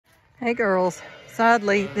Hey girls,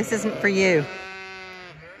 sadly this isn't for you.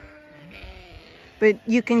 But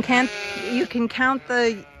you can count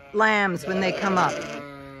the lambs when they come up,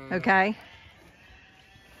 okay?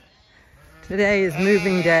 Today is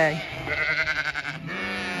moving day.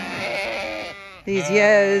 These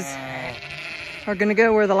ewes are gonna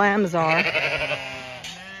go where the lambs are.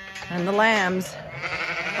 And the lambs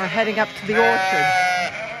are heading up to the orchard.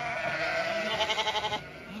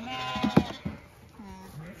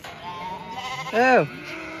 Oh,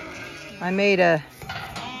 I made a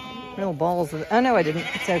real balls of it. Oh no, I didn't.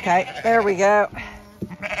 It's okay. There we go.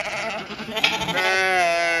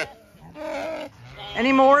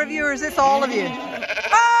 Any more of you, or is this all of you? On!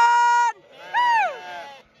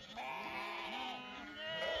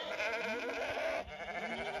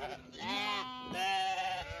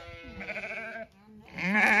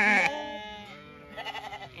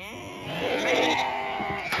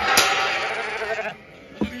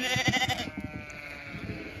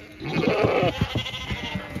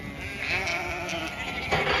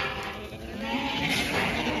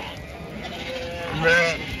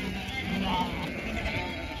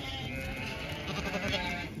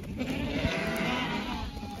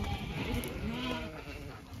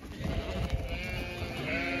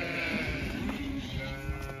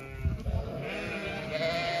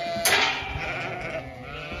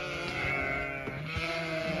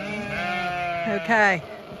 Okay.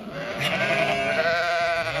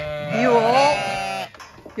 You all,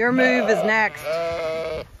 your move is next.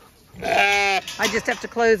 I just have to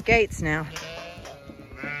close gates now.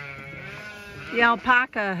 The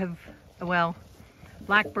alpaca have, well,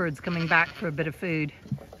 blackbird's coming back for a bit of food,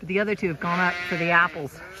 but the other two have gone up for the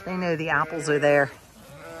apples. They know the apples are there.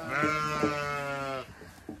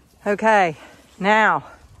 Okay, now,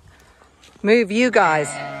 move you guys.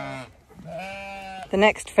 The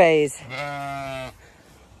next phase.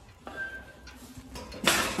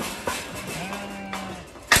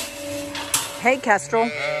 Hey, Kestrel.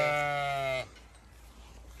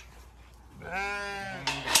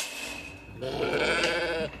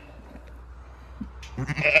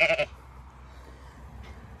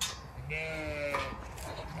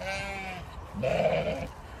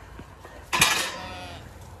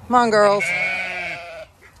 Come on, girls.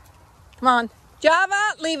 Come on. Java,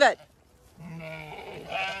 leave it.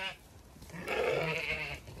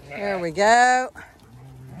 There we go.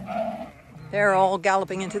 They're all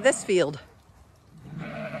galloping into this field.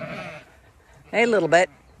 A little bit.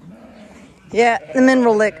 Yeah, the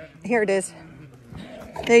mineral lick. Here it is.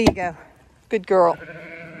 There you go. Good girl.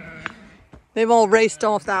 They've all raced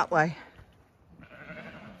off that way.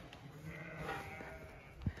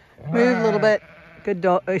 Move a little bit. Good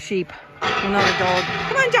dog, sheep. You're not a dog.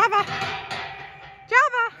 Come on, Java.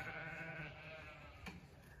 Java.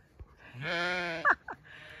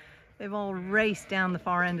 They've all raced down the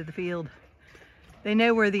far end of the field. They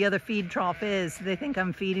know where the other feed trough is. They think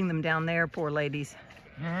I'm feeding them down there, poor ladies.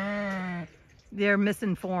 They're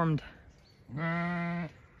misinformed.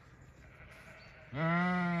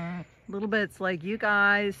 Little bits like, you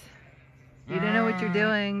guys, you don't know what you're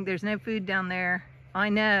doing. There's no food down there. I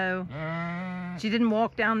know. She didn't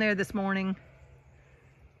walk down there this morning.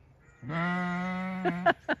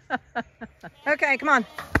 Okay, come on.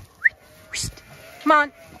 Come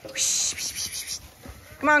on.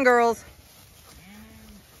 Come on, girls.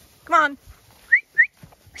 Come on.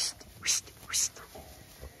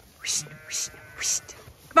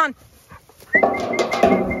 Come on.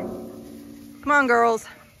 Come on, girls.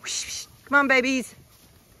 Come on, babies.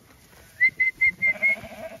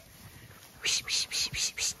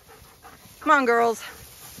 Come on, girls.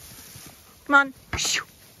 Come on.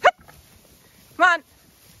 Come on.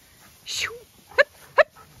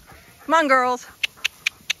 Come on, girls.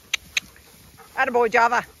 Attaboy,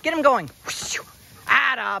 Java. Get him going.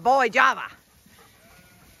 Attaboy, Java.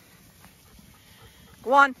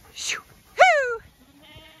 Go on.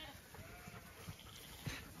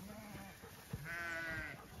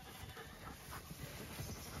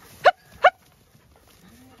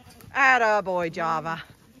 Attaboy, Java.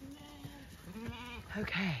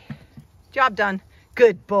 Okay. Job done.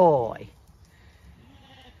 Good boy.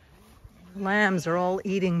 The lambs are all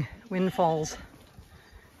eating windfalls.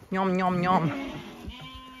 Yum, yum, yum.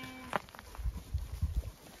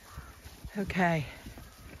 Okay.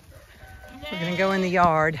 We're gonna go in the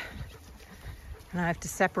yard, and I have to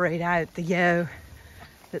separate out the ewe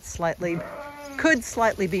that could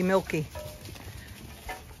slightly be milky.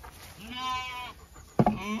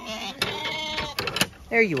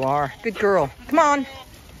 There you are. Good girl. Come on.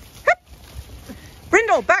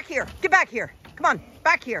 Brindle, back here. Get back here. Come on,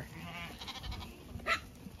 back here.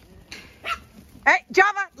 Hey,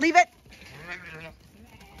 Java, leave it.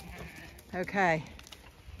 Okay.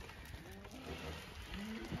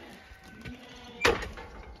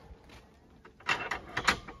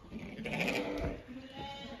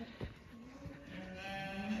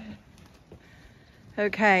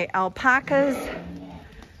 Okay, alpacas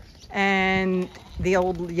and the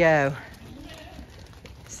old yo.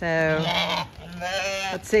 So,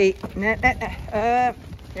 let's see.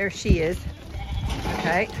 There she is.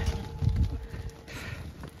 Okay.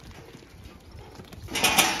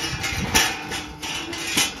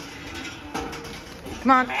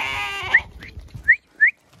 Come on.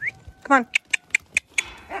 Come on.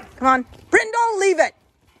 Come on. Brindle, leave it.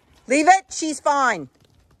 Leave it. She's fine.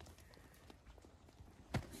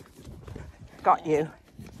 Got you.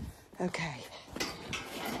 Okay.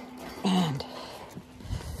 And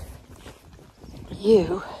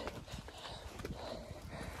you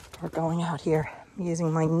are going out here. I'm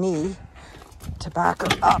using my knee to back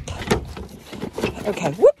her up.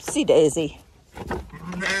 Okay. Whoopsie daisy.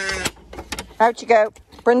 Out you go.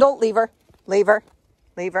 Brindle, leave her. Leave her.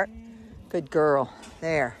 Leave her. Good girl.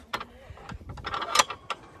 There.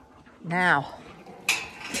 Now.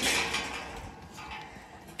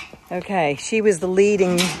 Okay, she was the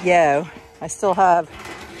leading yo. I still have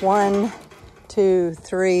 1, 2,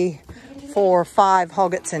 3, 4, 5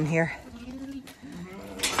 hoggets in here.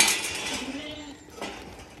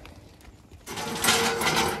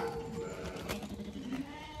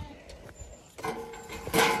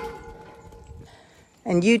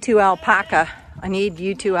 And you two alpaca, I need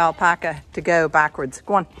you two alpaca to go backwards.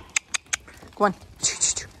 Go on. Go on.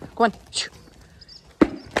 Go on.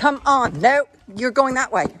 Come on. No, you're going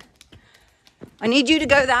that way. I need you to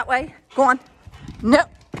go that way. Go on. No,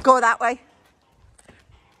 go that way.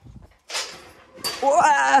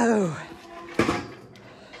 Whoa.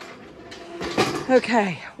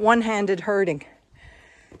 Okay, one-handed herding.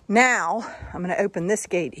 Now, I'm going to open this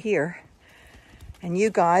gate here, and you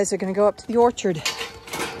guys are going to go up to the orchard.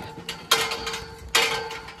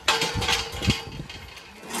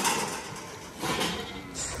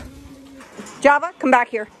 Java, come back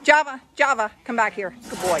here. Java, come back here.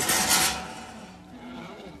 Good boy.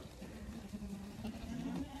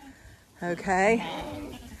 Okay.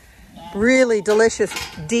 Really delicious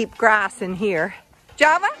deep grass in here.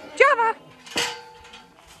 Java.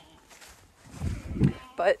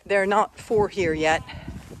 But they're not for here yet.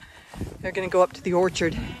 They're going to go up to the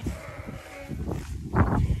orchard.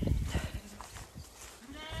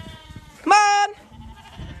 Come on.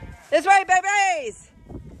 This way, babies.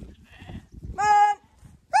 Come on.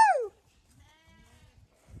 Woo.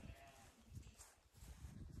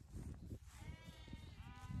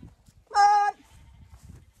 Come on.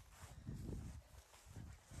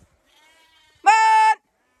 Come on.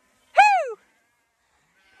 Hoo.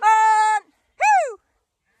 Come on. Hoo.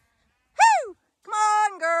 Hoo. Come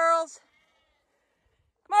on, girls.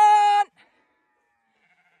 Come on.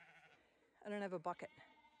 I don't have a bucket.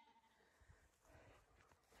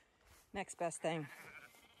 Next best thing.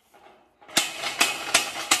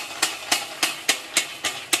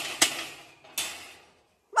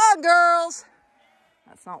 Come on, girls.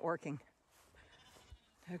 That's not working.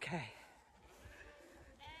 Okay.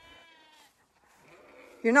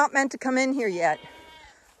 You're not meant to come in here yet.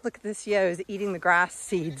 Look at this yo is eating the grass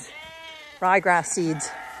seeds, ryegrass seeds.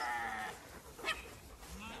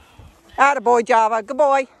 Attaboy, Java. Good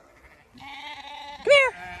boy. Come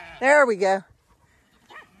here. There we go.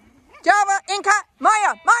 Java, Inca,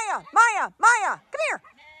 Maya. Come here.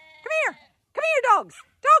 Come here, dogs.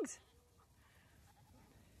 Dogs.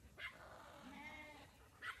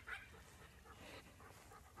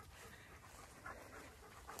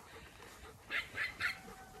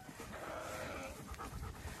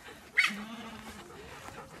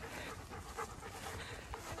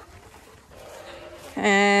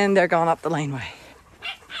 And they're going up the laneway.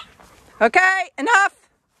 Okay, enough.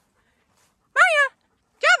 Maya,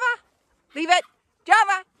 Java, leave it.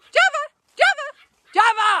 Java.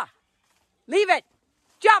 Leave it.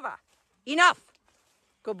 Java, enough.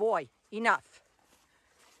 Good boy, enough.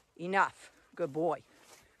 Good boy.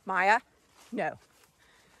 Maya, no.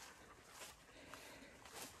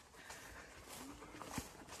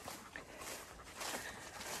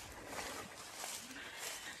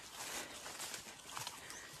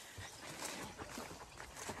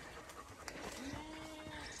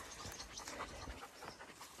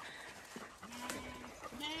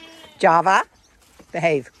 Java,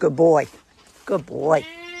 behave. Good boy. Good boy.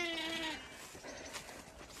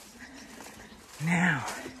 Now.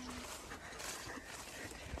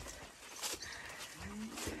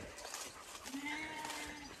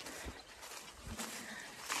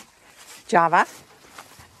 Java,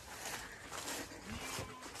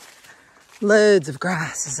 Loads of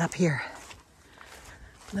grass is up here.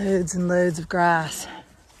 Loads and loads of grass.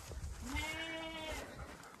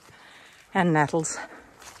 And nettles.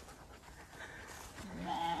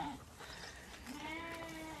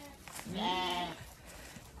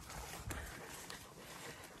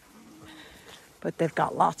 But they've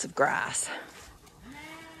got lots of grass.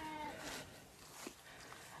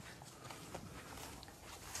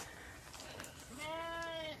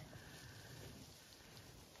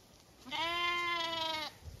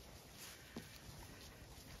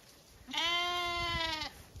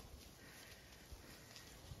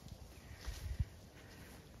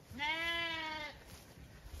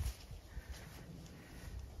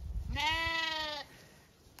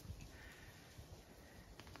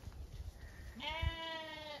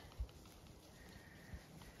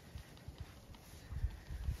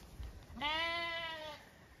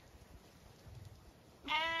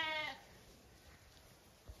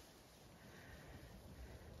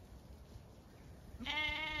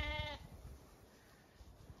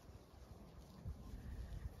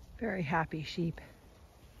 Very happy sheep.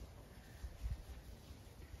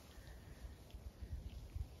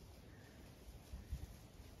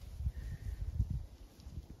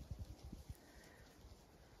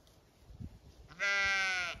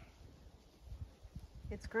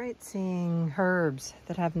 It's great seeing herbs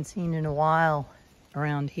that I haven't seen in a while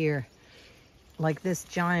around here. Like this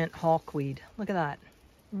giant hawkweed. Look at that.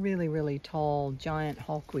 Really, really tall, giant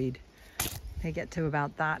hawkweed. They get to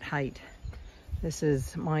about that height. This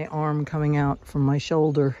is my arm coming out from my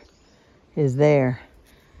shoulder is there.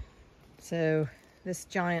 So this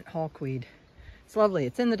giant hawkweed, it's lovely.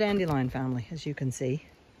 It's in the dandelion family, as you can see.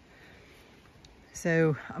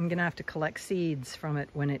 So I'm gonna have to collect seeds from it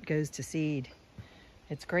when it goes to seed.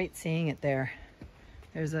 It's great seeing it there.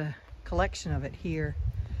 There's a collection of it here.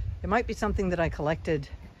 It might be something that I collected,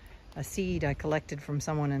 a seed I collected from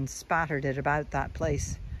someone and spattered it about that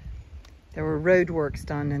place. There were road works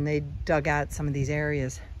done and they dug out some of these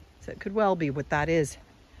areas. So it could well be what that is.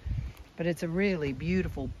 But it's a really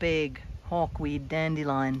beautiful, big hawkweed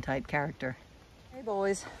dandelion type character. Hey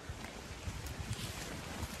boys.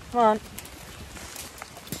 Come on.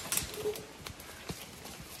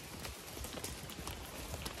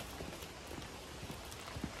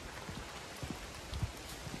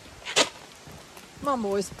 Come on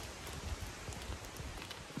boys.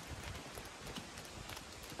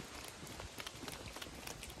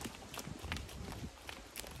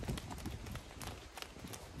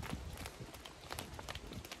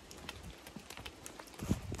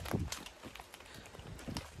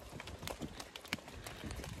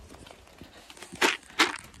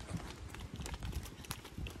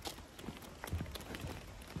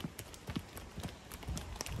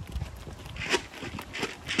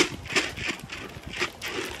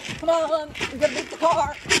 Come on, we gotta beat the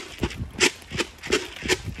car.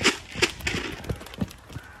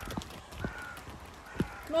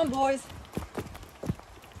 Come on, boys.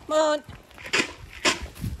 Come on.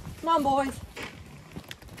 Come on, boys.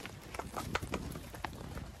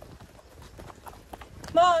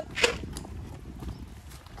 Come on.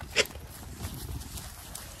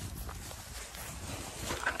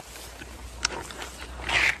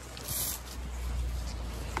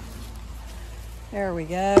 There we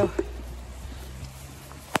go.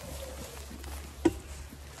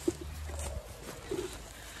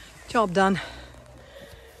 Job done.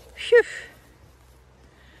 Phew.